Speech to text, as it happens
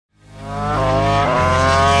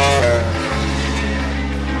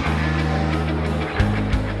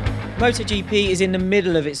MotoGP is in the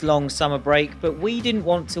middle of its long summer break, but we didn't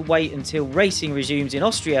want to wait until racing resumes in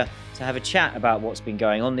Austria to have a chat about what's been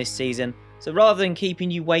going on this season. So rather than keeping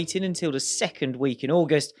you waiting until the second week in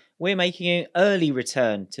August, we're making an early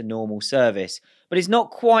return to normal service. But it's not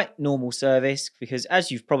quite normal service because, as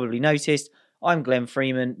you've probably noticed, I'm Glenn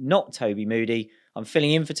Freeman, not Toby Moody. I'm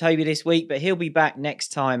filling in for Toby this week, but he'll be back next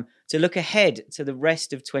time to look ahead to the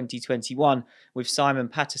rest of 2021 with Simon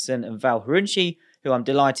Patterson and Val Hurunci, who I'm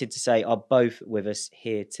delighted to say are both with us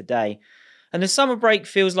here today. And the summer break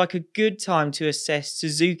feels like a good time to assess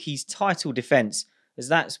Suzuki's title defence, as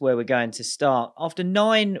that's where we're going to start. After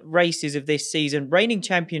 9 races of this season, reigning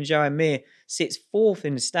champion Joan Mir sits 4th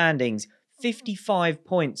in the standings, 55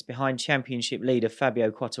 points behind championship leader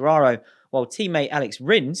Fabio Quartararo, while teammate Alex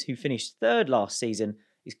Rins, who finished 3rd last season,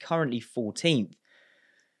 is currently 14th.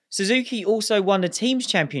 Suzuki also won the Teams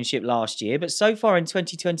Championship last year, but so far in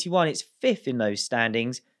 2021 it's 5th in those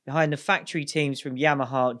standings, behind the factory teams from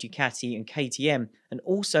Yamaha, Ducati and KTM, and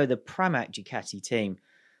also the Pramac Ducati team.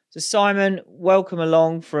 So Simon, welcome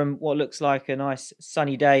along from what looks like a nice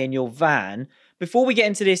sunny day in your van. Before we get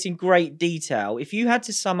into this in great detail, if you had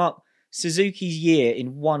to sum up Suzuki's year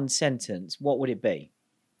in one sentence, what would it be?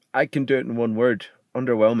 I can do it in one word: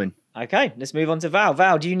 underwhelming. Okay, let's move on to Val.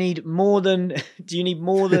 Val, do you need more than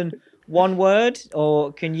one word,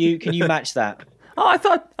 or can you match that? Oh, I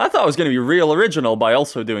thought I was going to be real original by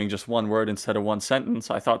also doing just one word instead of one sentence.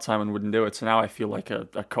 I thought Simon wouldn't do it, so now I feel like a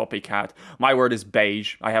copycat. My word is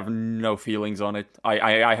beige. I have no feelings on it.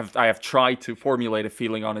 I have tried to formulate a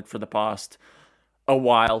feeling on it for the past a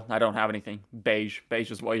while. I don't have anything. Beige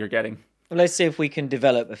is what you're getting. Well, let's see if we can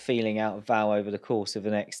develop a feeling out of Val over the course of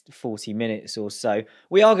the next 40 minutes or so.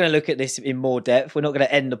 We are going to look at this in more depth. We're not going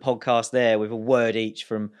to end the podcast there with a word each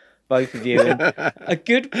from both of you. And a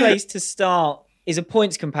good place to start is a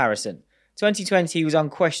points comparison. 2020 was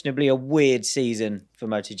unquestionably a weird season for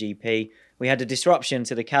MotoGP. We had a disruption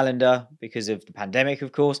to the calendar because of the pandemic,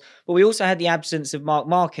 of course, but we also had the absence of Marc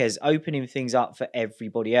Marquez opening things up for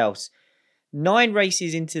everybody else. 9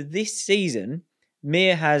 races into this season,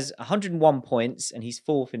 Mir has 101 points and he's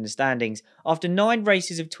 4th in the standings. After 9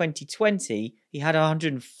 races of 2020, he had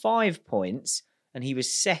 105 points and he was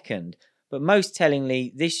 2nd. But most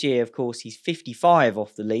tellingly, this year, of course, he's 55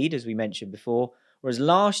 off the lead, as we mentioned before. Whereas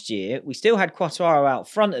last year, we still had Quartararo out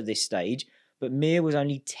front at this stage, but Mir was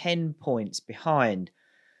only 10 points behind.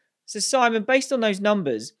 So Simon, based on those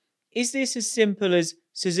numbers, is this as simple as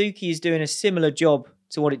Suzuki is doing a similar job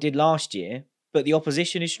to what it did last year, but the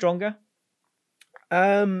opposition is stronger?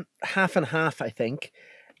 Half and half, I think.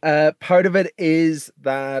 Part of it is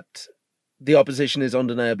that the opposition is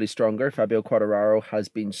undeniably stronger. Fabio Quartararo has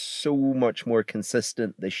been so much more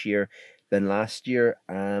consistent this year than last year.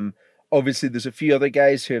 Obviously, there's a few other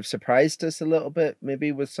guys who have surprised us a little bit,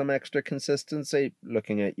 maybe with some extra consistency,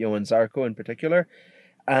 looking at Johan Zarco in particular.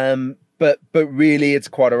 But really, it's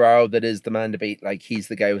Quartararo that is the man to beat. Like, he's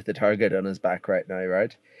the guy with the target on his back right now,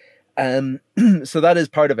 right? So that is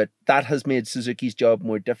part of it. That has made Suzuki's job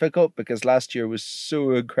more difficult because last year was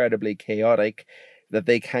so incredibly chaotic that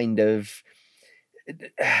they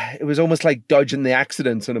it was almost like dodging the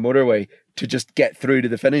accidents on a motorway to just get through to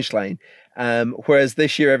the finish line. Whereas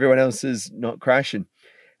this year, everyone else is not crashing,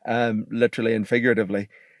 literally and figuratively.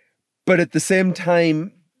 But at the same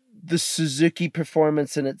time, the Suzuki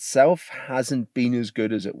performance in itself hasn't been as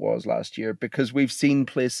good as it was last year, because we've seen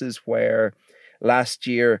places where last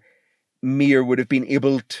year Mir would have been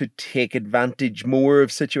able to take advantage more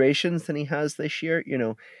of situations than he has this year. You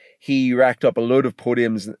know, he racked up a load of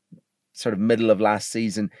podiums sort of middle of last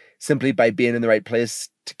season simply by being in the right place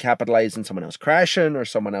to capitalize on someone else crashing or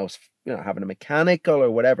someone else, you know, having a mechanical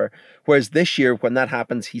or whatever. Whereas this year, when that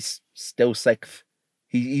happens, he's still 6th.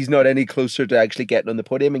 He's not any closer to actually getting on the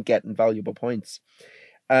podium and getting valuable points.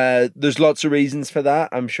 There's lots of reasons for that.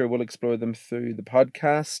 I'm sure we'll explore them through the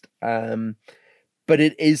podcast. But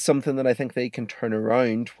it is something that I think they can turn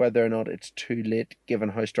around. Whether or not it's too late, given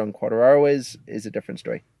how strong Quartararo is a different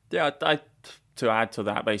story. Yeah, to add to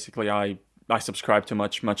that, basically, I subscribe to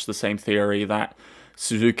much the same theory that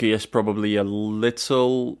Suzuki is probably a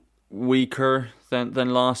little weaker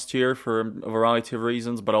than last year for a variety of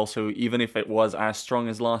reasons, but also even if it was as strong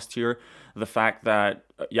as last year, the fact that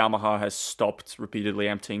Yamaha has stopped repeatedly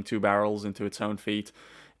emptying 2 barrels into its own feet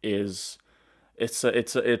is it's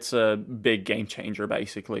a big game changer,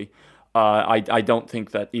 basically. I don't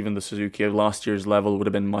think that even the Suzuki of last year's level would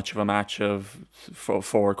have been much of a match for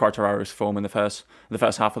Quartararo's form in the first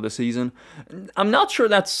half of the season. I'm not sure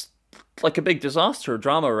that's like a big disaster or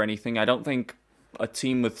drama or anything. I don't think a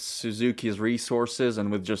team with Suzuki's resources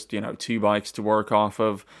and with just 2 bikes to work off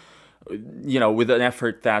of with an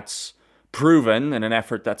effort that's proven and an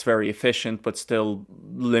effort that's very efficient, but still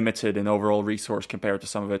limited in overall resource compared to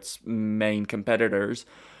some of its main competitors.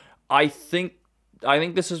 I think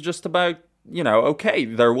this is just about, okay,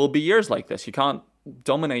 there will be years like this. You can't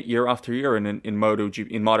dominate year after year in modern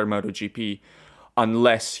MotoGP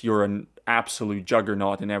unless you're an absolute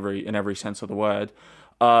juggernaut in every sense of the word.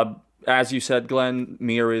 As you said, Glenn,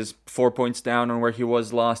 Mir is 4 points down on where he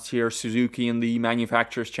was last year. Suzuki in the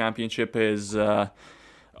Manufacturers' Championship is...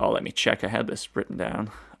 let me check. I had this written down.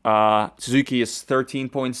 Suzuki is 13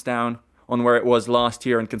 points down on where it was last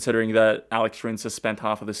year, and considering that Alex Rins has spent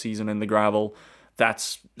half of the season in the gravel,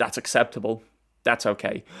 that's acceptable. That's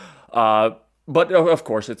okay. But of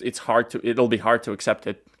course, it'll be hard to accept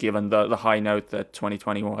it given the high note that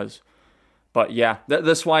 2020 was. But yeah,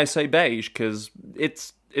 that's why I say beige, because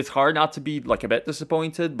it's hard not to be like a bit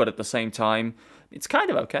disappointed, but at the same time, it's kind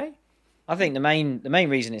of okay. I think the main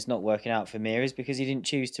reason it's not working out for Mir is because he didn't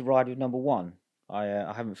choose to ride with number one.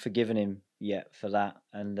 I haven't forgiven him yet for that,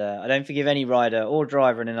 and I don't forgive any rider or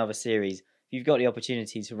driver in another series. If you've got the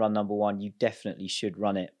opportunity to run number one, you definitely should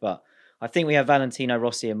run it. But I think we have Valentino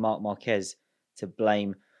Rossi and Marc Marquez to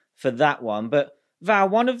blame for that one. But Val,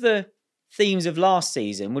 one of the themes of last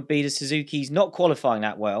season would be the Suzuki's not qualifying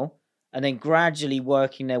that well and then gradually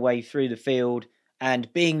working their way through the field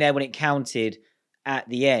and being there when it counted at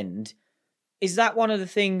the end. Is that one of the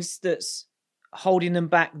things that's holding them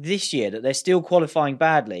back this year, that they're still qualifying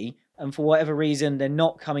badly and for whatever reason they're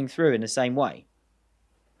not coming through in the same way?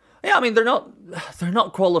 Yeah, I mean, they're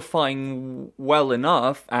not qualifying well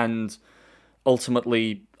enough, and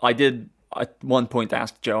ultimately I did at one point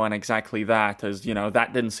ask Joanne exactly that, as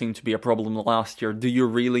that didn't seem to be a problem last year. Do you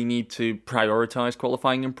really need to prioritize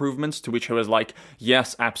qualifying improvements? To which I was like,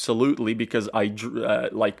 yes, absolutely, because I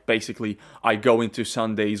go into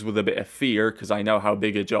Sundays with a bit of fear because I know how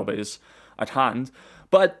big a job is at hand.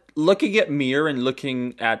 But looking at Mir and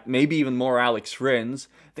looking at maybe even more Alex Rins,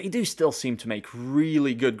 they do still seem to make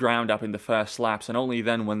really good ground up in the first laps, and only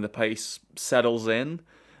then when the pace settles in,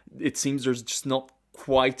 it seems there's just not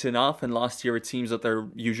quite enough, and last year it seems that there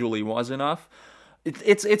usually was enough.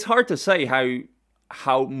 It's hard to say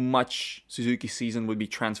how much Suzuki's season would be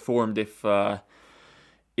transformed if the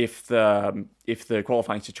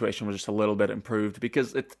qualifying situation was just a little bit improved,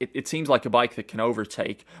 because it seems like a bike that can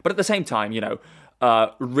overtake. But at the same time,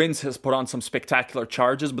 Rins has put on some spectacular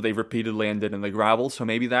charges, but they've repeatedly ended in the gravel. So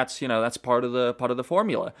maybe that's part of the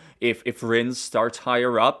formula. If Rins starts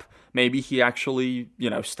higher up, maybe he actually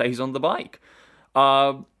stays on the bike.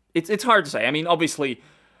 It's hard to say. I mean, obviously,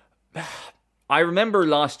 I remember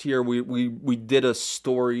last year we did a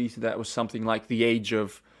story that was something like the age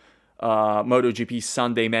of MotoGP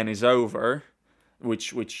Sunday men is over,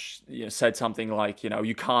 which said something like,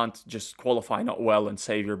 you can't just qualify not well and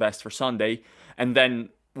save your best for Sunday, and then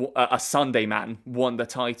a Sunday man won the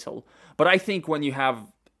title. But I think when you have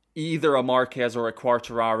either a Marquez or a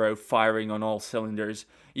Quartararo firing on all cylinders,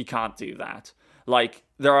 you can't do that. Like,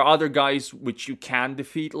 there are other guys which you can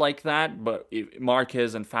defeat like that, but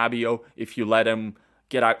Marquez and Fabio, if you let them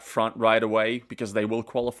get out front right away, because they will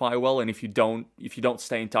qualify well, and if you don't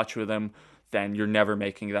stay in touch with them, then you're never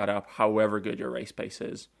making that up, however good your race pace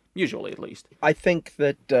is, usually at least. I think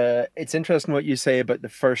that it's interesting what you say about the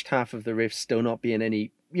first half of the race still not being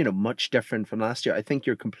any, much different from last year. I think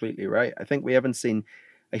you're completely right. I think we haven't seen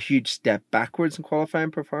a huge step backwards in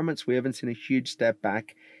qualifying performance. We haven't seen a huge step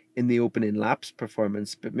back in the opening laps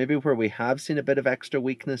performance, but maybe where we have seen a bit of extra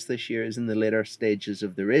weakness this year is in the later stages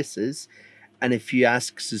of the races. And if you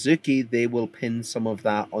ask Suzuki, they will pin some of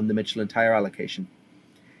that on the Michelin tyre allocation.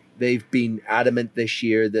 They've been adamant this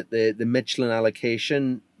year that the Michelin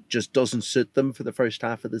allocation just doesn't suit them for the first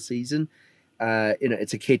half of the season.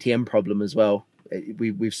 It's a KTM problem as well.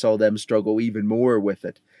 We've saw them struggle even more with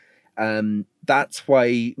it. That's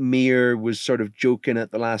why Mir was sort of joking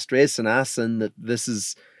at the last race in Assen that this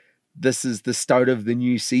is the start of the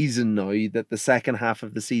new season now, that the second half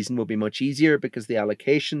of the season will be much easier because the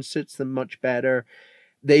allocation suits them much better.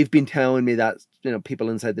 They've been telling me that, people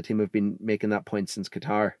inside the team have been making that point since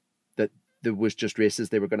Qatar, that there was just races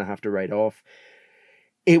they were going to have to write off.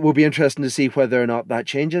 It will be interesting to see whether or not that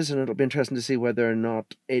changes, and it'll be interesting to see whether or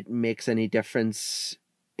not it makes any difference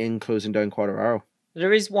in closing down Quartararo.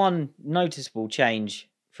 There is one noticeable change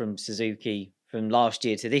from Suzuki from last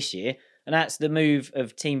year to this year, and that's the move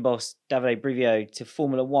of team boss Davide Brivio to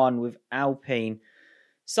Formula One with Alpine.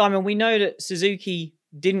 Simon, we know that Suzuki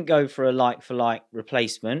didn't go for a like-for-like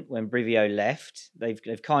replacement when Brivio left.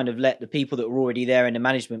 They've kind of let the people that were already there in the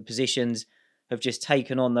management positions have just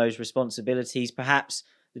taken on those responsibilities. Perhaps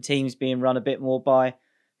the team's being run a bit more by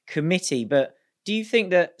committee. But Do you think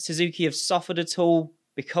that Suzuki have suffered at all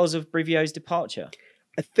because of Brivio's departure?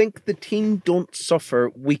 I think the team don't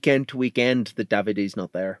suffer weekend to weekend that Davide's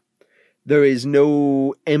not there. There is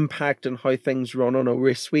no impact on how things run on a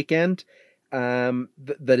race weekend that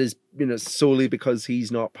is, solely because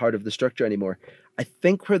he's not part of the structure anymore. I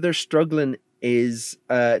think where they're struggling is,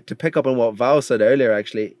 to pick up on what Val said earlier,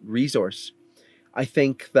 actually, resource. I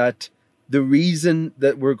think that the reason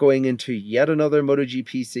that we're going into yet another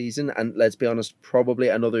MotoGP season, and let's be honest, probably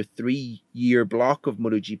another 3-year block of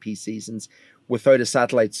MotoGP seasons without a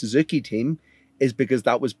satellite Suzuki team, is because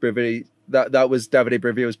that was Davide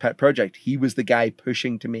Brivio's pet project. He was the guy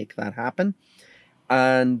pushing to make that happen.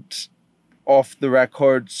 And off the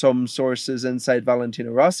record, some sources inside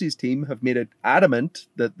Valentino Rossi's team have made it adamant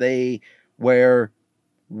that they were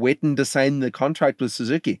waiting to sign the contract with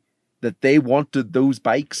Suzuki, that they wanted those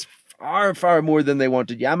bikes far, far more than they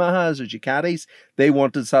wanted Yamahas or Ducatis. They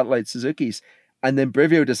wanted satellite Suzukis. And then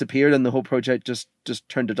Brivio disappeared and the whole project just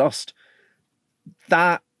turned to dust.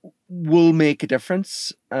 That will make a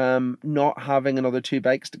difference. Not having another 2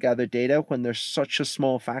 bikes to gather data when there's such a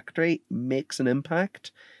small factory makes an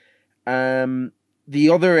impact. The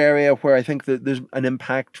other area where I think that there's an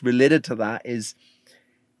impact related to that is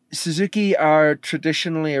Suzuki are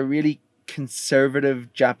traditionally a really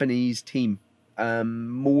conservative Japanese team,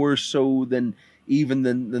 more so than even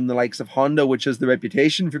than the likes of Honda, which has the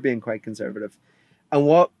reputation for being quite conservative. And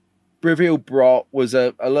what Brivio brought was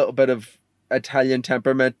a little bit of Italian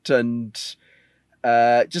temperament and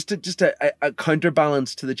just a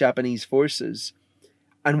counterbalance to the Japanese forces.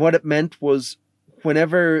 And what it meant was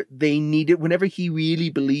whenever he really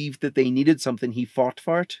believed that they needed something, he fought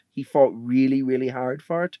for it. He fought really, really hard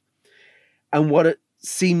for it. And what it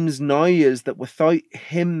seems now is that without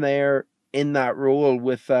him there in that role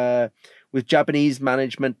with Japanese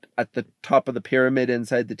management at the top of the pyramid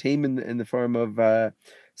inside the team in the form of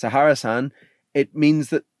Sahara-san, it means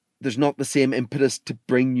that there's not the same impetus to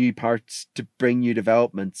bring new parts, to bring new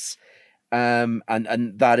developments. And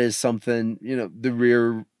that is something, the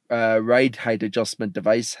rear ride height adjustment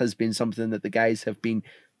device has been something that the guys have been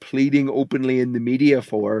pleading openly in the media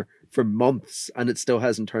for months, and it still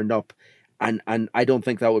hasn't turned up. And I don't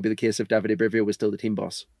think that would be the case if Davide Brivio was still the team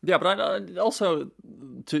boss. Yeah, but I also,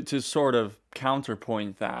 to sort of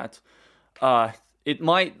counterpoint that, it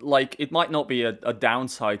might not be a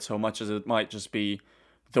downside so much as it might just be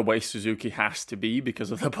the way Suzuki has to be because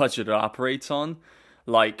of the budget it operates on.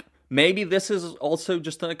 Like, maybe this is also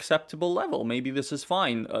just an acceptable level. Maybe this is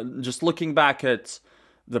fine. Just looking back at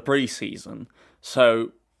the preseason.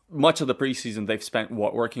 So much of the preseason they've spent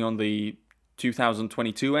working on the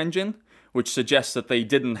 2022 engine, which suggests that they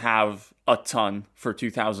didn't have a ton for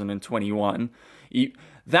 2021.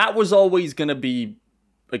 That was always going to be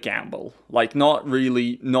a gamble. Like, not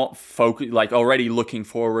focused, like already looking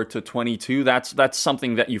forward to 22. That's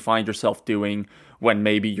something that you find yourself doing when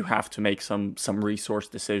maybe you have to make some resource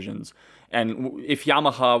decisions. And if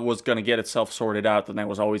Yamaha was going to get itself sorted out, then that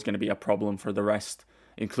was always going to be a problem for the rest,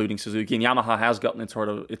 including Suzuki. And Yamaha has gotten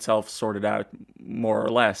itself sorted out more or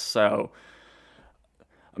less. So,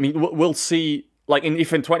 I mean, we'll see. Like,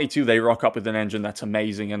 if in 22 they rock up with an engine that's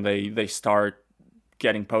amazing and they start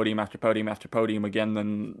getting podium after podium after podium again,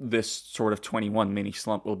 then this sort of 21 mini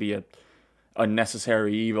slump will be a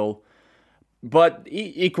necessary evil. But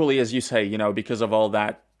equally, as you say, because of all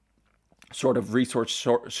that sort of resource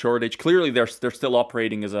shortage, clearly they're still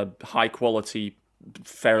operating as a high quality,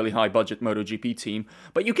 fairly high budget MotoGP team.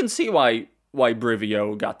 But you can see why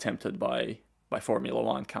Brivio got tempted by Formula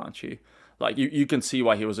One, can't you? Like, you can see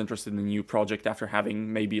why he was interested in the new project after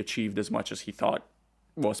having maybe achieved as much as he thought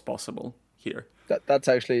was possible here. That's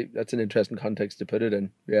an interesting context to put it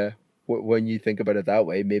in. Yeah, when you think about it that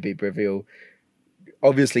way, maybe Brivio,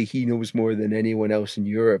 obviously he knows more than anyone else in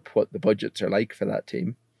Europe what the budgets are like for that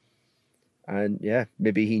team. And yeah,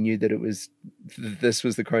 maybe he knew that this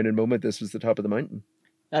was the crowning moment, this was the top of the mountain.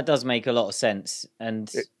 That does make a lot of sense.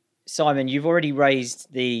 And Simon, you've already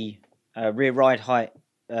raised the rear ride height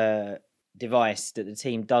device that the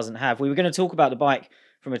team doesn't have. We were going to talk about the bike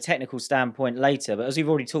from a technical standpoint later, but as we've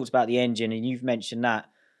already talked about the engine and you've mentioned that,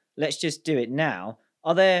 let's just do it now.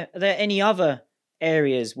 Are there any other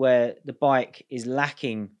areas where the bike is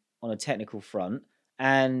lacking on a technical front?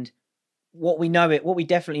 And what we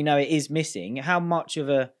definitely know it is missing, how much of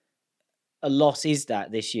a loss is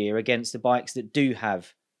that this year against the bikes that do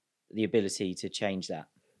have the ability to change that?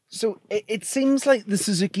 So it seems like the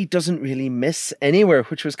Suzuki doesn't really miss anywhere,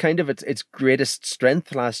 which was kind of its greatest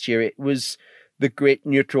strength last year. It was the great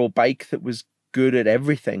neutral bike that was good at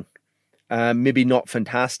everything. Maybe not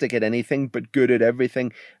fantastic at anything, but good at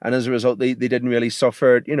everything. And as a result, they didn't really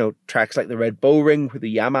suffer, tracks like the Red Bull Ring, where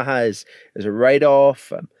the Yamaha is a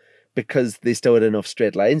write-off, because they still had enough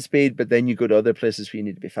straight line speed. But then you go to other places where you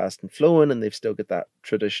need to be fast and flowing, and they've still got that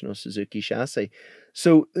traditional Suzuki chassis.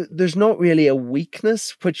 So there's not really a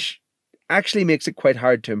weakness, which actually makes it quite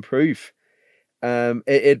hard to improve.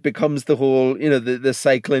 It becomes the whole, the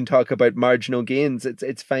cycling talk about marginal gains.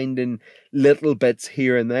 It's finding little bits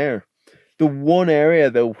here and there. The one area,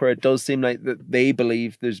 though, where it does seem like that they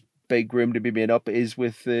believe there's big room to be made up is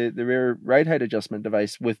with the rear ride height adjustment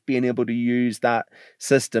device, with being able to use that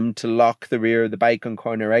system to lock the rear of the bike on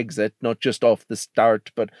corner exit, not just off the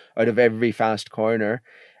start, but out of every fast corner.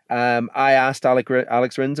 I asked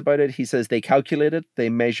Alex Rins about it. He says they calculate it, they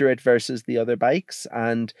measure it versus the other bikes,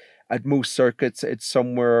 and at most circuits, it's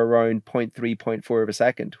somewhere around 0.3, 0.4 of a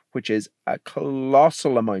second, which is a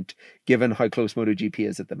colossal amount given how close MotoGP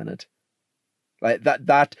is at the minute. Like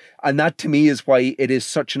that to me is why it is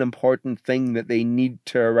such an important thing that they need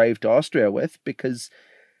to arrive to Austria with, because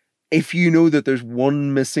if you know that there's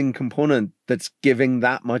one missing component that's giving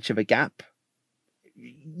that much of a gap,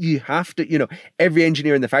 you have to, every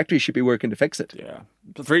engineer in the factory should be working to fix it. Yeah.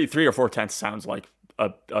 3 or 4 tenths sounds like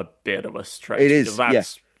a bit of a stretch. It is,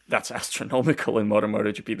 That's astronomical in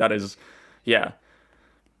MotoGP. That is, yeah.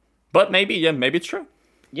 But maybe it's true.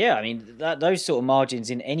 Yeah, I mean, those sort of margins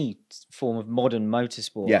in any form of modern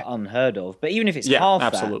motorsport are unheard of. But even if it's half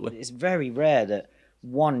absolutely. that, it's very rare that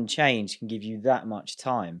one change can give you that much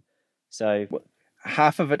time. So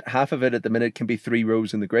half of it at the minute can be 3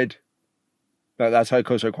 rows in the grid. That's how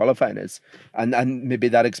close our qualifying is. And maybe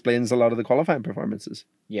that explains a lot of the qualifying performances.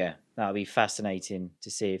 Yeah, that'll be fascinating to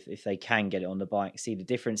see if they can get it on the bike, see the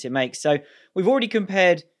difference it makes. So we've already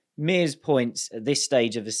compared Mir's points at this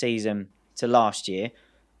stage of the season to last year.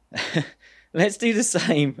 Let's do the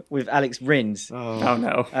same with Alex Rins. Oh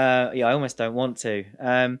no. I almost don't want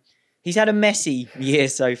to. He's had a messy year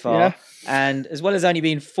so far. And as well as only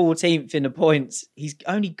being 14th in the points, he's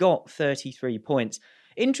only got 33 points.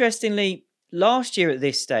 Interestingly, last year at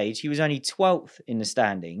this stage, he was only 12th in the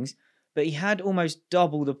standings, but he had almost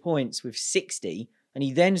double the points with 60, and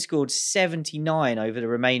he then scored 79 over the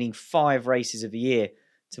remaining 5 races of the year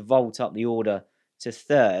to vault up the order to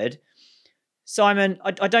 3rd. Simon,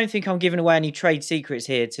 I don't think I'm giving away any trade secrets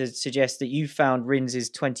here to suggest that you found Rins'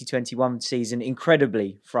 2021 season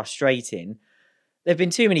incredibly frustrating. There have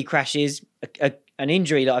been too many crashes, an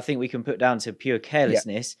injury that I think we can put down to pure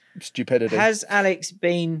carelessness. Stupidity.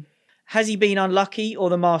 Has he been unlucky or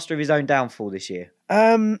the master of his own downfall this year?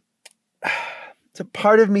 So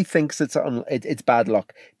part of me thinks it's bad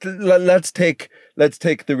luck. Let's take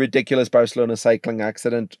the ridiculous Barcelona cycling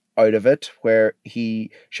accident out of it, where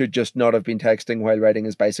he should just not have been texting while riding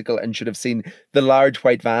his bicycle and should have seen the large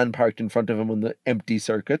white van parked in front of him on the empty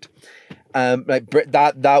circuit.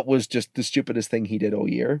 That was just the stupidest thing he did all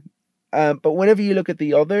year. But whenever you look at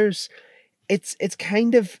the others, it's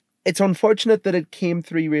unfortunate that it came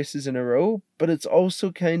 3 races in a row, but it's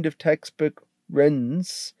also kind of textbook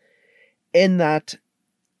Rins in that.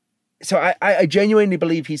 So I genuinely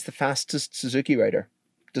believe he's the fastest Suzuki rider,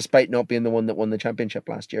 despite not being the one that won the championship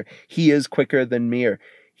last year. He is quicker than Mir.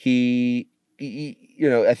 He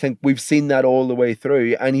I think we've seen that all the way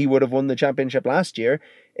through, and he would have won the championship last year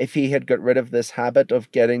if he had got rid of this habit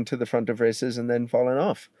of getting to the front of races and then falling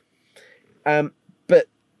off. But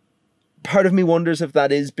part of me wonders if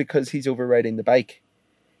that is because he's overriding the bike.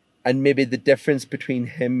 And maybe the difference between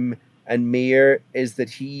him and Mir is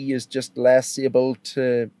that he is just less able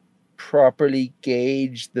to properly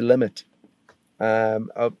gauge the limit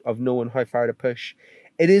of knowing how far to push.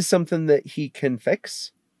 It is something that he can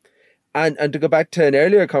fix. And to go back to an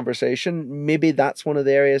earlier conversation, maybe that's one of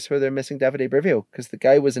the areas where they're missing Davide Brivio, because the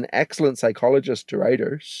guy was an excellent psychologist to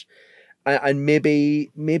riders. And maybe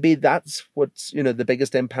that's what's, the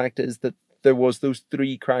biggest impact is that there was those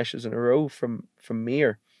 3 crashes in a row from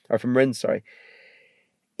Mir, or from Rins, sorry.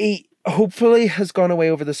 He hopefully has gone away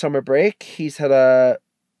over the summer break. He's had a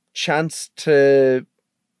chance to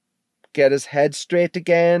get his head straight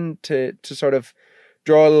again, to sort of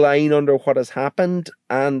draw a line under what has happened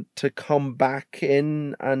and to come back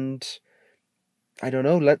in, and I don't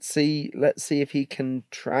know, let's see if he can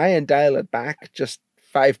try and dial it back just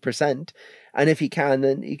 5%. And if he can,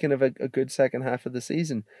 then he can have a good second half of the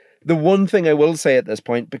season. The one thing I will say at this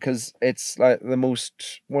point, because it's like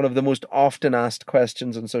one of the most often asked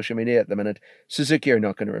questions on social media at the minute, Suzuki are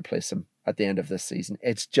not going to replace him at the end of this season.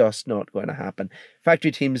 It's just not going to happen.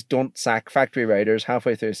 Factory teams don't sack factory riders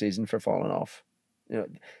halfway through a season for falling off.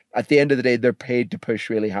 At the end of the day, they're paid to push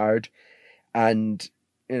really hard. And,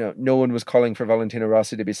 no one was calling for Valentino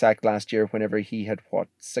Rossi to be sacked last year whenever he had,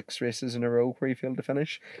 6 races in a row where he failed to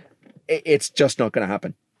finish. It's just not going to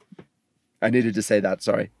happen. I needed to say that,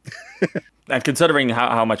 sorry. And considering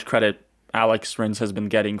how much credit Alex Rins has been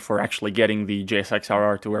getting for actually getting the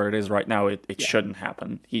JSX-RR to where it is right now, it shouldn't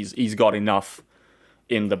happen. He's got enough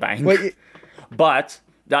in the bank. Well, but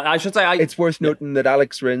I should say... it's worth noting that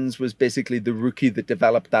Alex Rins was basically the rookie that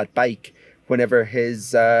developed that bike whenever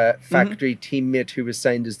his factory teammate who was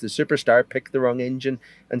signed as the superstar picked the wrong engine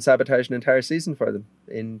and sabotaged an entire season for them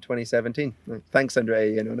in 2017. Thanks,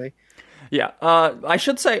 Andrea Iannone. Yeah, I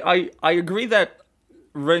should say I agree that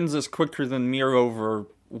Rins is quicker than Mir over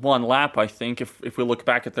one lap, I think. If we look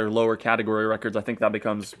back at their lower category records, I think that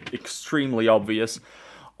becomes extremely obvious.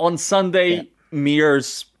 On Sunday,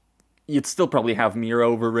 Mir's... You'd still probably have Mir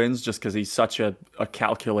over Rins just because he's such a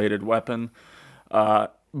calculated weapon.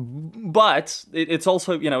 But it's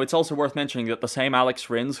also, it's also worth mentioning that the same Alex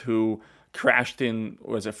Rins who crashed in,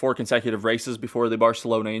 4 consecutive races before the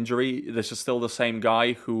Barcelona injury, this is still the same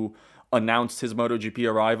guy who announced his MotoGP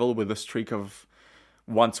arrival with a streak of,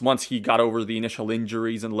 once he got over the initial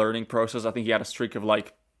injuries and learning process, I think he had a streak of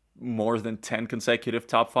more than 10 consecutive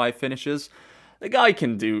top 5 finishes. The guy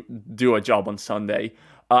can do a job on Sunday.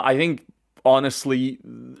 I think, honestly,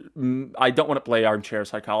 I don't want to play armchair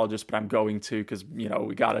psychologist, but I'm going to because, we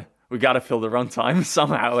gotta fill the runtime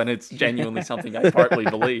somehow, and it's genuinely something I partly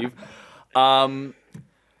believe.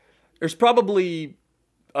 There's probably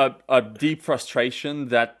a deep frustration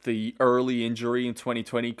that the early injury in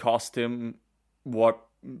 2020 cost him what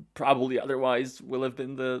probably otherwise will have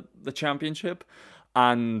been the championship,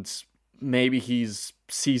 and maybe he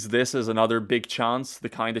sees this as another big chance, the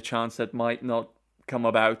kind of chance that might not come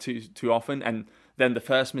about too often. And then the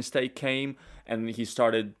first mistake came and he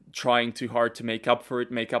started trying too hard to make up for it,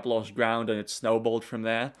 make up lost ground, and it snowballed from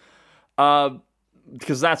there.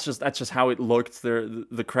 Because that's just how it looked.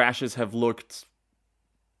 The crashes have looked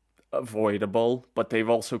avoidable, but they've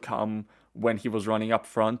also come when he was running up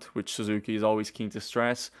front, which Suzuki is always keen to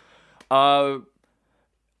stress. I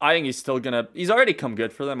think he's already come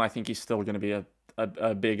good for them. I think he's still gonna be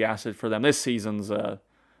a big asset for them. This season's a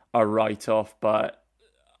write-off, but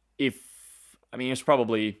it's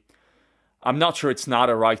probably... I'm not sure it's not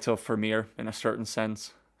a write-off for Mir in a certain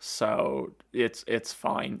sense. So it's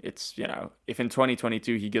fine. It's, if in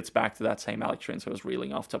 2022 he gets back to that same Alex Rins who was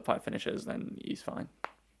reeling off top 5 finishes, then he's fine.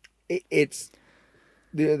 It's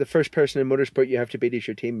the first person in motorsport you have to beat is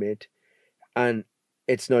your teammate, and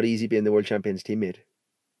it's not easy being the world champion's teammate.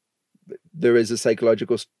 There is a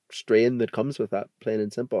psychological strain that comes with that, plain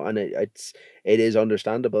and simple, and it is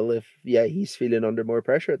understandable if he's feeling under more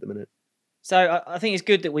pressure at the minute. So I think it's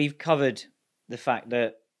good that we've covered the fact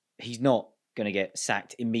that he's not going to get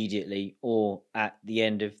sacked immediately or at the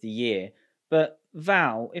end of the year. But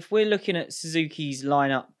Val, if we're looking at Suzuki's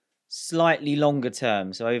lineup slightly longer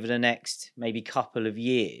term, so over the next maybe couple of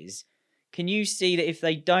years, can you see that if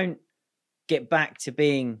they don't get back to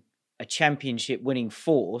being a championship winning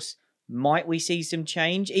force, might we see some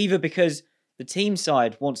change? Either because the team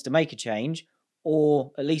side wants to make a change,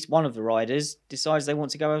 or at least one of the riders decides they want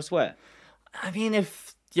to go elsewhere. I mean,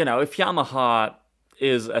 if Yamaha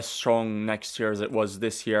is as strong next year as it was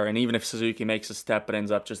this year, and even if Suzuki makes a step but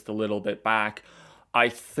ends up just a little bit back, I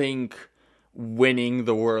think winning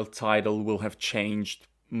the world title will have changed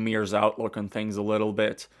Mir's outlook on things a little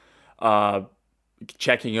bit.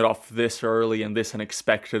 Checking it off this early and this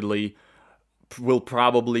unexpectedly will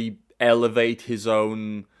probably elevate his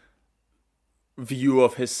own view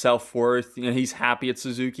of his self-worth. He's happy at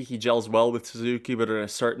Suzuki. He gels well with Suzuki, but at a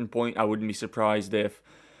certain point, I wouldn't be surprised if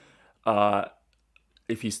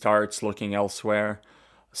he starts looking elsewhere.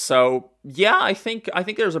 So, I think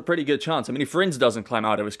there's a pretty good chance. I mean, if Rins doesn't climb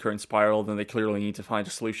out of his current spiral, then they clearly need to find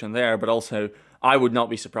a solution there. But also, I would not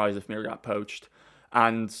be surprised if Mir got poached.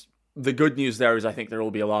 And the good news there is I think there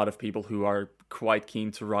will be a lot of people who are quite keen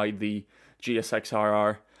to ride the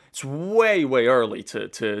GSX-RR. It's way, way early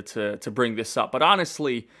to bring this up. But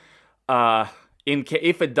honestly,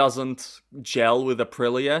 if it doesn't gel with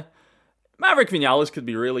Aprilia, Maverick Vinales could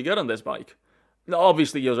be really good on this bike.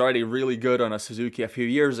 Obviously, he was already really good on a Suzuki a few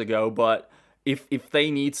years ago, but if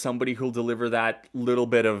they need somebody who'll deliver that little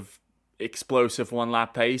bit of explosive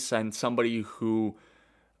one-lap pace and somebody who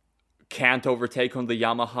can't overtake on the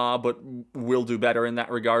Yamaha but will do better in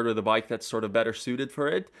that regard with a bike that's sort of better suited for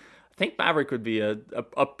it, I think Maverick would be a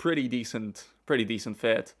pretty decent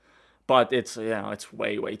fit. But it's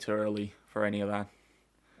way, way too early for any of that.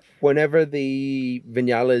 Whenever the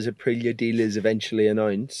Vinales Aprilia deal is eventually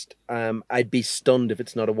announced, I'd be stunned if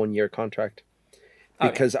it's not a 1-year contract.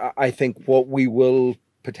 Because I think what we will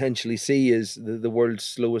potentially see is the world's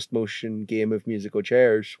slowest motion game of musical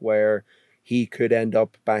chairs, where he could end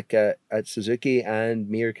up back at Suzuki and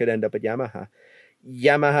Mir could end up at Yamaha.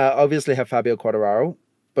 Yamaha obviously have Fabio Quartararo,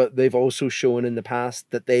 but they've also shown in the past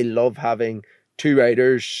that they love having two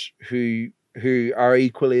riders who are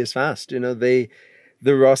equally as fast.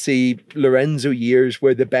 The Rossi Lorenzo years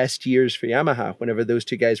were the best years for Yamaha whenever those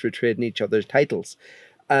two guys were trading each other's titles.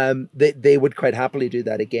 They would quite happily do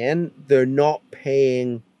that again. They're not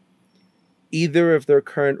paying either of their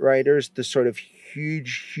current riders the sort of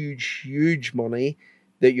huge money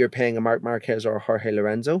that you're paying a Marc Marquez or Jorge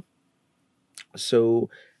Lorenzo. So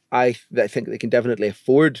I think they can definitely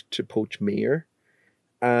afford to poach Mir.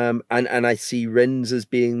 And I see Rins as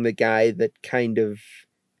being the guy that kind of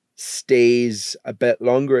stays a bit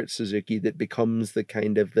longer at Suzuki, that becomes the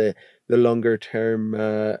kind of the longer term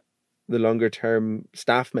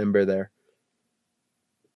staff member there.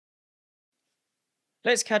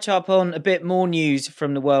 Let's catch up on a bit more news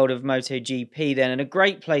from the world of MotoGP then, and a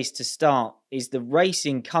great place to start is the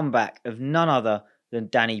racing comeback of none other than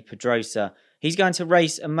Dani Pedrosa. He's going to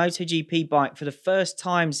race a MotoGP bike for the first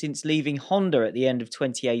time since leaving Honda at the end of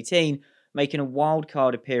 2018, making a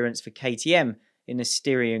wildcard appearance for KTM in the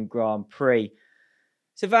Styrian Grand Prix.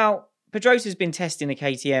 So Val, Pedrosa's been testing the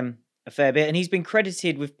KTM a fair bit, and he's been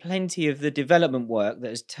credited with plenty of the development work that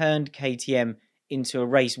has turned KTM into a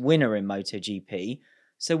race winner in MotoGP.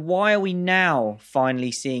 So why are we now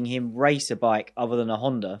finally seeing him race a bike other than a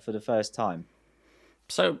Honda for the first time?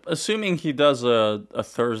 So, assuming he does a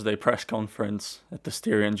Thursday press conference at the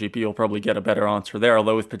Styrian GP, you'll probably get a better answer there.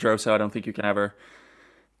 Although with Pedrosa, I don't think you can ever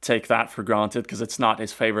take that for granted, because it's not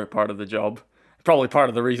his favorite part of the job. Probably part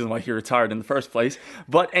of the reason why he retired in the first place.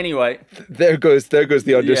 But anyway, there goes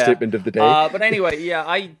the understatement of the day. But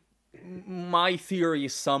anyway, my theory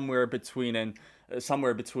is somewhere between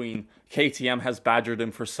KTM has badgered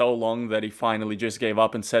him for so long that he finally just gave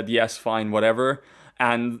up and said yes, fine, whatever.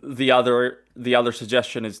 And the other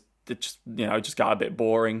suggestion is it just got a bit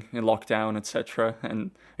boring in lockdown, etc. And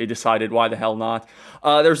he decided, why the hell not?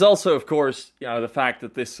 There's also, of course, the fact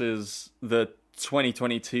that this is the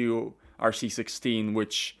 2022 RC16,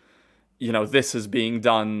 which this is being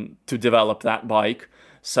done to develop that bike.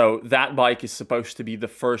 So that bike is supposed to be the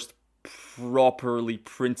first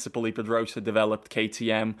principally Pedrosa developed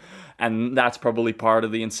KTM, and that's probably part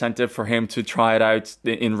of the incentive for him to try it out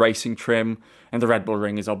in racing trim. And the Red Bull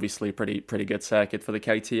Ring is obviously a pretty good circuit for the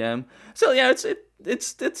KTM. So yeah,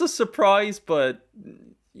 it's a surprise, but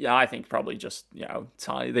yeah, I think probably just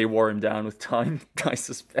they wore him down with time, I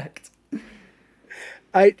suspect.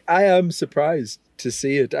 I am surprised to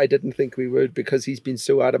see it. I didn't think we would, because he's been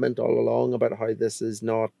so adamant all along about how this is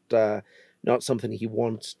not something he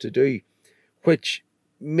wants to do, which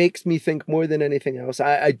makes me think more than anything else.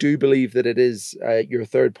 I do believe that it is your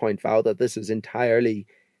third point, Val, that this is entirely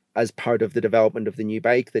as part of the development of the new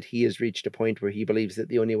bike, that he has reached a point where he believes that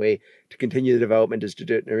the only way to continue the development is to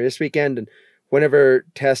do it in a race weekend. And whenever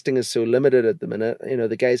testing is so limited at the minute,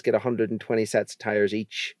 the guys get 120 sets of tires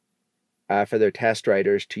each for their test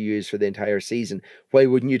riders to use for the entire season. Why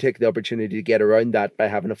wouldn't you take the opportunity to get around that by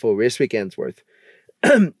having a full race weekend's worth?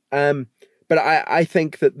 But I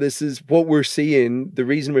think that this is what we're seeing. The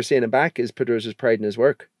reason we're seeing him back is Pedrosa's pride in his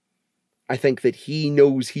work. I think that he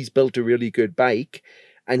knows he's built a really good bike,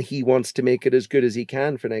 and he wants to make it as good as he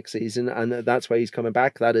can for next season, and that's why he's coming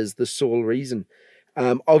back. That is the sole reason.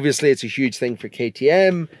 Obviously, it's a huge thing for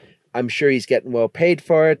KTM. I'm sure he's getting well paid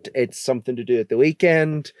for it. It's something to do at the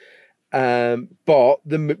weekend. But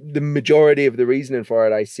the majority of the reasoning for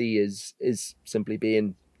it, I see, is simply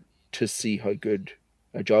being to see how good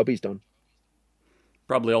a job he's done.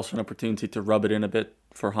 Probably also an opportunity to rub it in a bit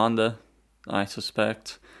for Honda, I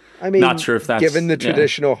suspect. I mean, not sure if that's, given the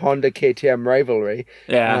traditional Honda KTM rivalry,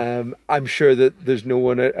 I'm sure that there's no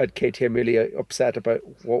one at KTM really upset about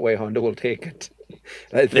what way Honda will take it.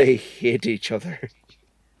 They hate each other.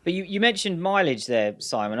 But you mentioned mileage there,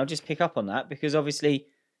 Simon. I'll just pick up on that, because obviously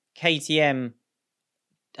KTM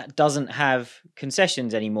doesn't have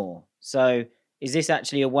concessions anymore. So is this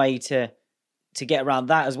actually a way to get around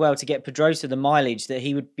that as well, to get Pedrosa the mileage that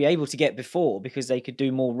he would be able to get before, because they could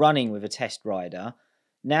do more running with a test rider?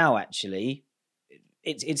 Now, actually,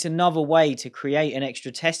 it's another way to create an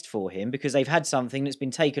extra test for him, because they've had something that's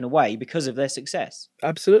been taken away because of their success.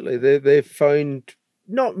 Absolutely. They've found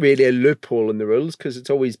not really a loophole in the rules, because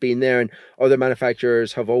it's always been there, and other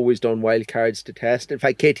manufacturers have always done wildcards to test. In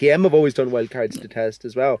fact, KTM have always done wildcards to test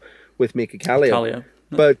as well with Mika Kallio.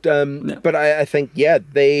 But I think,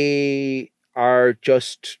 they are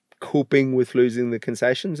just coping with losing the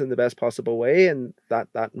concessions in the best possible way, and that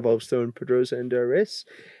involves throwing Pedrosa into a race.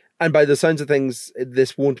 And by the sounds of things,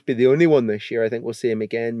 this won't be the only one this year. I think we'll see him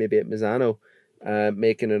again, maybe at Misano,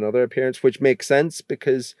 making another appearance, which makes sense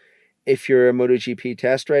because if you're a MotoGP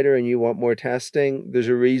test rider and you want more testing, there's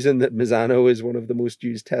a reason that Misano is one of the most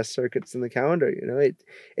used test circuits in the calendar.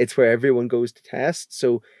 It's where everyone goes to test.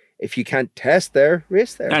 So if you can't test there,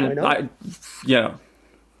 race there. And why not?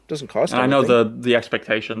 Doesn't cost anything. anything. I know the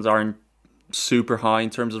expectations aren't super high in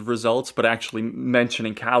terms of results, but actually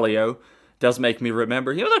mentioning Kallio does make me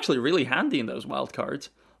remember he was actually really handy in those wild cards.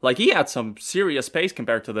 Like, he had some serious pace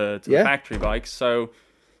compared to the factory bikes. So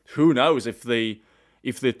who knows if the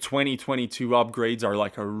 2022 upgrades are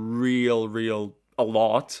like a a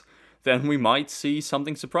lot, then we might see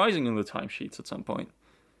something surprising in the timesheets at some point.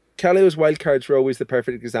 Kallio's wildcards were always the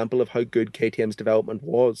perfect example of how good KTM's development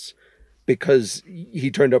was, because he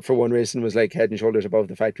turned up for one race and was like head and shoulders above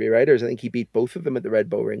the factory riders. I think he beat both of them at the Red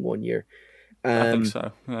Bull Ring one year. I think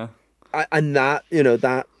so, yeah. And that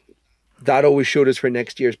always showed us where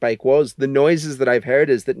next year's bike was. The noises that I've heard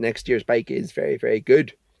is that next year's bike is very, very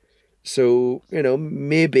good. So,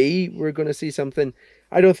 maybe we're going to see something.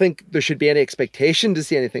 I don't think there should be any expectation to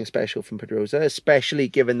see anything special from Pedrosa, especially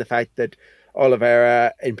given the fact that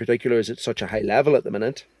Oliveira in particular is at such a high level at the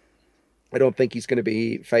minute. I don't think he's going to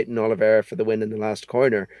be fighting Oliveira for the win in the last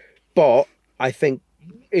corner. But I think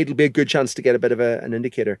it'll be a good chance to get a bit of an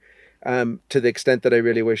indicator. To the extent that I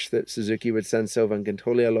really wish that Suzuki would send Sylvain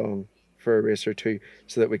Gintoli along for a race or two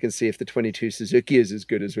so that we can see if the 22 Suzuki is as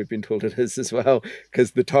good as we've been told it is as well,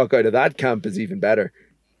 because the talk out of that camp is even better.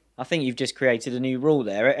 I think you've just created a new rule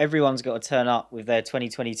there. Everyone's got to turn up with their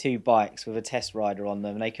 2022 bikes with a test rider on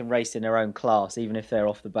them, and they can race in their own class, even if they're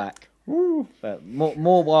off the back. Woo. But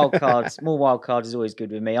more wild cards. More wild cards is always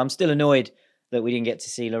good with me. I'm still annoyed that we didn't get to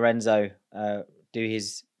see Lorenzo do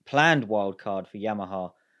his planned wild card for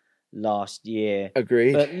Yamaha last year.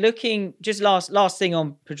 Agreed. But looking, just last thing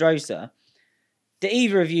on Pedrosa, do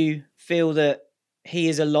either of you feel that he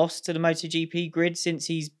is a loss to the MotoGP grid since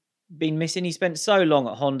he's been missing? He spent so long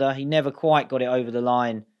at Honda, he never quite got it over the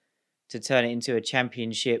line to turn it into a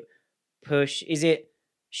championship push.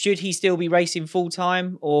 Should he still be racing full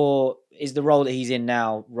time, or is the role that he's in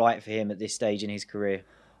now right for him at this stage in his career?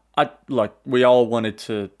 We all wanted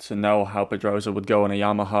to know how Pedrosa would go on a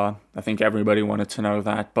Yamaha. I think everybody wanted to know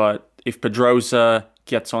that. But if Pedrosa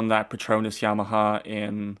gets on that Petronas Yamaha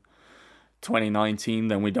in 2019,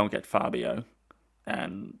 then we don't get Fabio.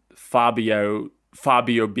 And Fabio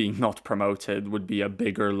being not promoted would be a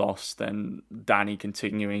bigger loss than Danny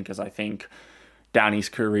continuing, because I think Danny's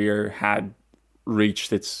career had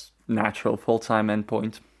reached its natural full-time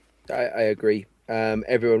endpoint. I agree.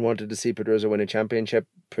 Everyone wanted to see Pedrosa win a championship.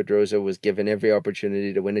 Pedrosa was given every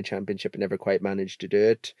opportunity to win a championship and never quite managed to do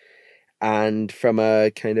it. And from a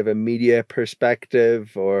kind of a media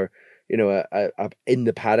perspective, or a in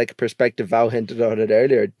the paddock perspective, Val hinted on it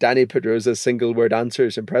earlier, Danny Pedrosa's single word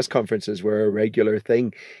answers in press conferences were a regular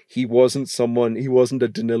thing. He wasn't a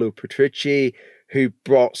Danilo Petrucci who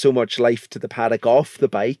brought so much life to the paddock off the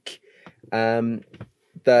bike. I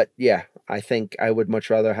think I would much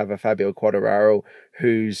rather have a Fabio Quartararo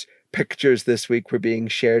whose pictures this week were being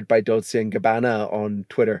shared by Dolce & Gabbana on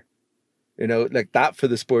Twitter. Like that for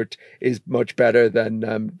the sport is much better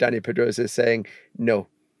than Danny Pedrosa saying no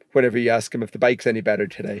whenever you ask him if the bike's any better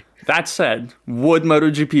today. That said, would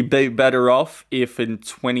MotoGP be better off if in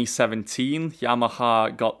 2017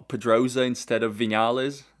 Yamaha got Pedrosa instead of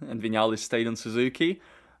Vinales and Vinales stayed on Suzuki?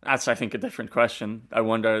 That's, I think, a different question. I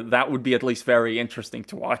wonder, that would be at least very interesting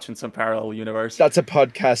to watch in some parallel universe. That's a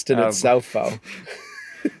podcast in itself, Val.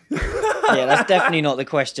 Yeah, that's definitely not the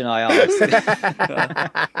question I asked.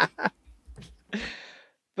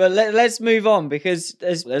 But let's move on, because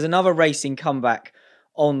there's another racing comeback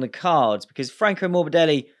on the cards, because Franco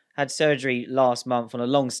Morbidelli had surgery last month on a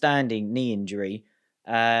long-standing knee injury.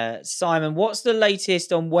 Simon, what's the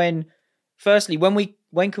latest on when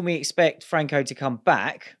can we expect Franco to come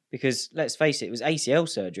back? Because let's face it was ACL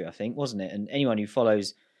surgery, I think, wasn't it? And anyone who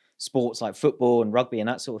follows sports like football and rugby and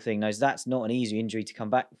that sort of thing knows that's not an easy injury to come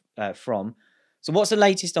back from. So what's the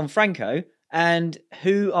latest on Franco, and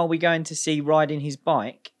who are we going to see riding his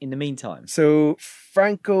bike in the meantime? So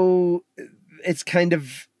Franco, it's kind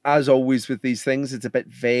of, as always with these things, it's a bit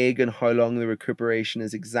vague on how long the recuperation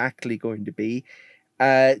is exactly going to be.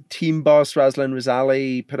 Team boss Razlan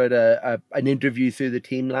Razali put out an interview through the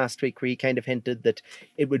team last week where he kind of hinted that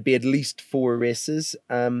it would be at least 4 races.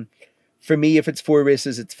 For me, if it's 4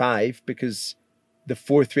 races, it's 5, because the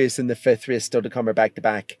 4th race and the 5th race still to come are back to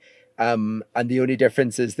back. And the only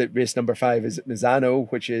difference is that race number 5 is at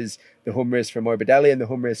Misano, which is the home race for Morbidelli and the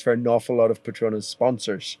home race for an awful lot of Petronas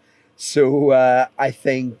sponsors. So I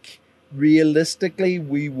think realistically,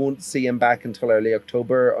 we won't see him back until early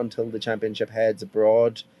October, until the championship heads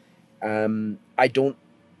abroad. I don't,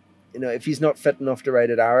 if he's not fit enough to ride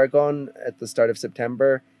at Aragon at the start of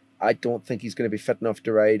September, I don't think he's going to be fit enough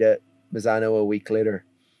to ride at Misano a week later.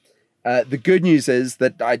 The good news is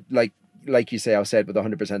that like you say, I'll say it with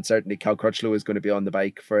 100% certainty, Cal Crutchlow is going to be on the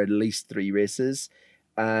bike for at least 3 races.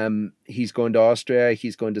 He's going to Austria,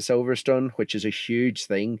 he's going to Silverstone, which is a huge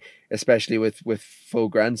thing, especially with full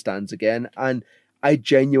grandstands again. And I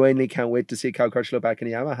genuinely can't wait to see Cal Crutchlow back in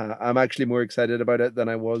a Yamaha. I'm actually more excited about it than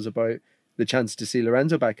I was about the chance to see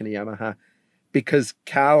Lorenzo back in a Yamaha, because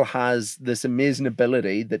Cal has this amazing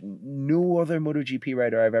ability that no other MotoGP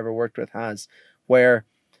rider I've ever worked with has, where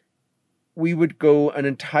we would go an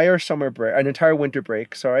entire winter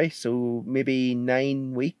break, so maybe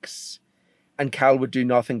 9 weeks, and Cal would do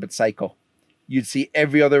nothing but cycle. You'd see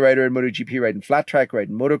every other rider in MotoGP riding flat track,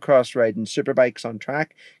 riding motocross, riding superbikes on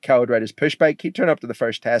track. Cal would ride his push bike. He'd turn up to the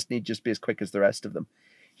first test and he'd just be as quick as the rest of them.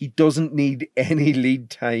 He doesn't need any lead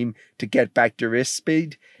time to get back to race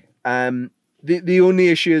speed. The only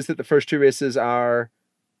issue is that the first 2 races are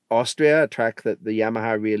Austria, a track that the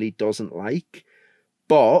Yamaha really doesn't like.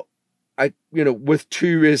 But with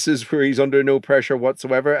 2 races where he's under no pressure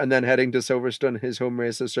whatsoever, and then heading to Silverstone, his home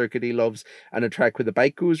race, a circuit he loves, and a track where the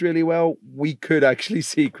bike goes really well, we could actually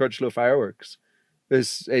see Crutchlow fireworks.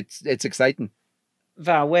 It's exciting.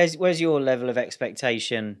 Val, where's your level of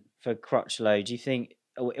expectation for Crutchlow? Do you think,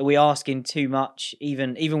 are we asking too much,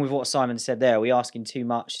 even with what Simon said there, are we asking too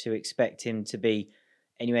much to expect him to be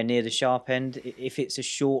anywhere near the sharp end if it's a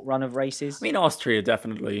short run of races? I mean, Austria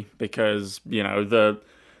definitely, because,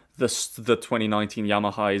 the 2019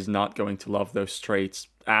 Yamaha is not going to love those straights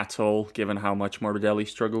at all, given how much Morbidelli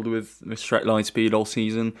struggled with straight line speed all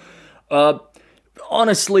season.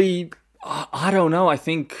 Honestly, I don't know. I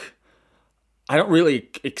think I don't really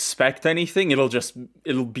expect anything.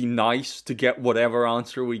 It'll be nice to get whatever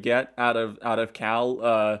answer we get out of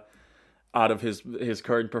Cal, out of his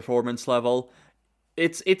current performance level.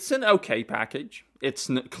 It's an okay package. It's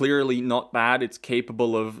clearly not bad. It's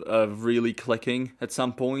capable of really clicking at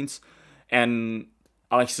some points. And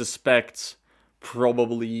I suspect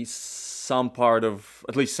probably at least some part of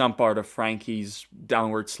Frankie's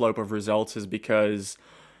downward slope of results is because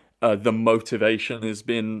the motivation has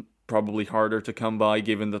been probably harder to come by,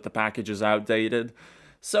 given that the package is outdated.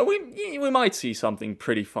 So we might see something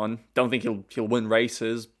pretty fun. Don't think he'll win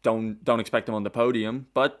races. Don't expect him on the podium.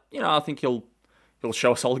 But I think he'll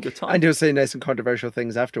show us all a good time. And he'll say nice and controversial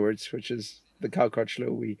things afterwards, which is the Cal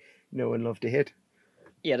Crutchlow we know and love to hate.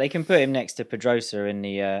 Yeah, they can put him next to Pedrosa in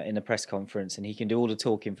the press conference, and he can do all the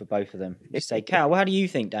talking for both of them. Just say, Cal, how do you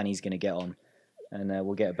think Danny's going to get on? And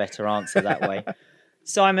we'll get a better answer that way.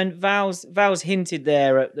 Simon, Val's hinted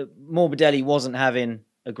there that Morbidelli wasn't having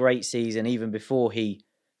a great season even before he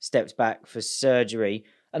stepped back for surgery.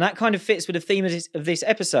 And that kind of fits with the theme of this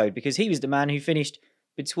episode, because he was the man who finished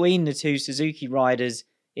between the 2 Suzuki riders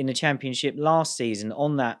in the championship last season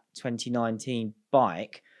on that 2019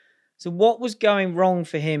 bike. So what was going wrong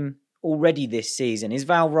for him already this season? Is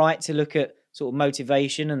Val right to look at sort of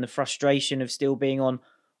motivation and the frustration of still being on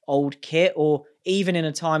old kit, or even in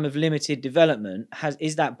a time of limited development,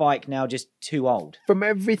 is that bike now just too old? From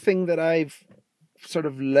everything that I've sort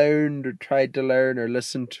of learned or tried to learn or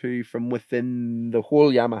listen to from within the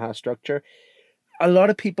whole Yamaha structure, a lot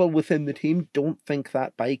of people within the team don't think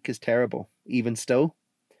that bike is terrible, even still.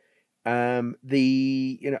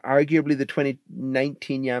 Arguably the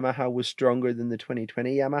 2019 Yamaha was stronger than the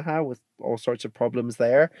 2020 Yamaha, with all sorts of problems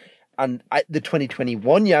there. And the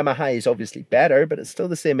 2021 Yamaha is obviously better, but it's still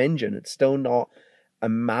the same engine. It's still not a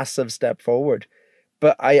massive step forward.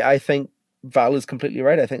 But I think Val is completely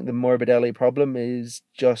right. I think the Morbidelli problem is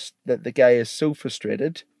just that the guy is so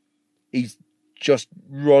frustrated. He's just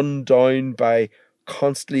run down by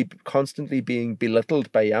constantly being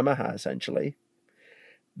belittled by Yamaha, essentially,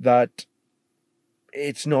 that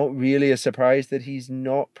it's not really a surprise that he's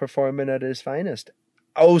not performing at his finest.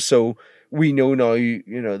 Also, we know now,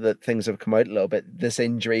 that things have come out a little bit. This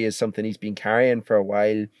injury is something he's been carrying for a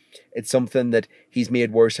while. It's something that he's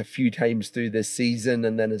made worse a few times through this season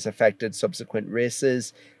and then has affected subsequent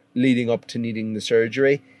races leading up to needing the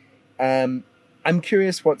surgery. I'm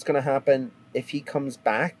curious what's going to happen if he comes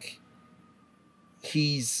back.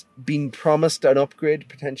 He's been promised an upgrade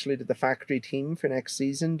potentially to the factory team for next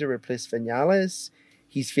season to replace Vinales.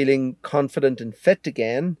 He's feeling confident and fit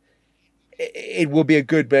again. It will be a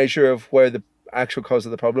good measure of where the actual cause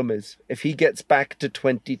of the problem is. If he gets back to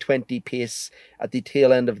 2020 pace at the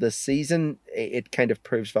tail end of this season, it kind of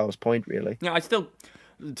proves Val's point, really. Yeah, I still,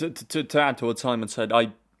 to add to what Simon said,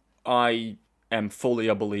 I am fully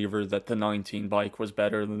a believer that the 19 bike was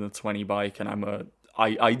better than the 20 bike, and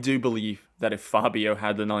I do believe that if Fabio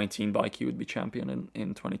had the 19 bike, he would be champion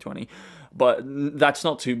in 2020. But that's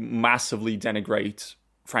not to massively denigrate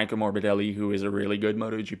Franco Morbidelli, who is a really good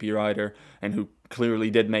MotoGP rider and who clearly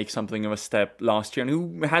did make something of a step last year and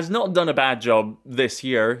who has not done a bad job this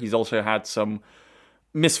year. He's also had some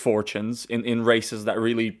misfortunes in races that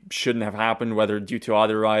really shouldn't have happened, whether due to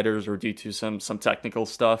other riders or due to some technical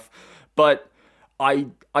stuff. But I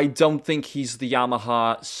don't think he's the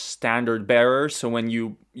Yamaha standard bearer. So when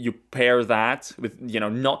you pair that with,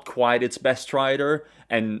 not quite its best rider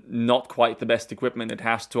and not quite the best equipment it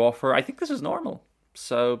has to offer, I think this is normal.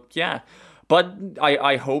 So yeah, but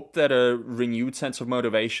I hope that a renewed sense of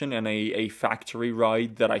motivation and a factory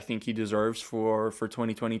ride that I think he deserves for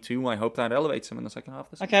 2022, I hope that elevates him in the second half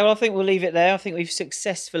of this. Okay, well, I think we'll leave it there. I think we've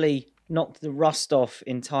successfully knocked the rust off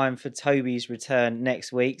in time for Toby's return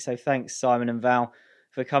next week. So thanks, Simon and Val,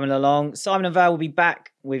 for coming along. Simon and Val will be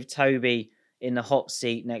back with Toby in the hot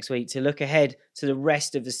seat next week to look ahead to the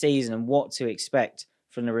rest of the season and what to expect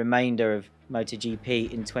from the remainder of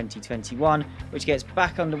MotoGP in 2021, which gets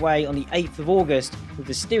back underway on the 8th of August with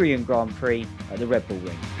the Styrian Grand Prix at the Red Bull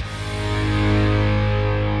Ring.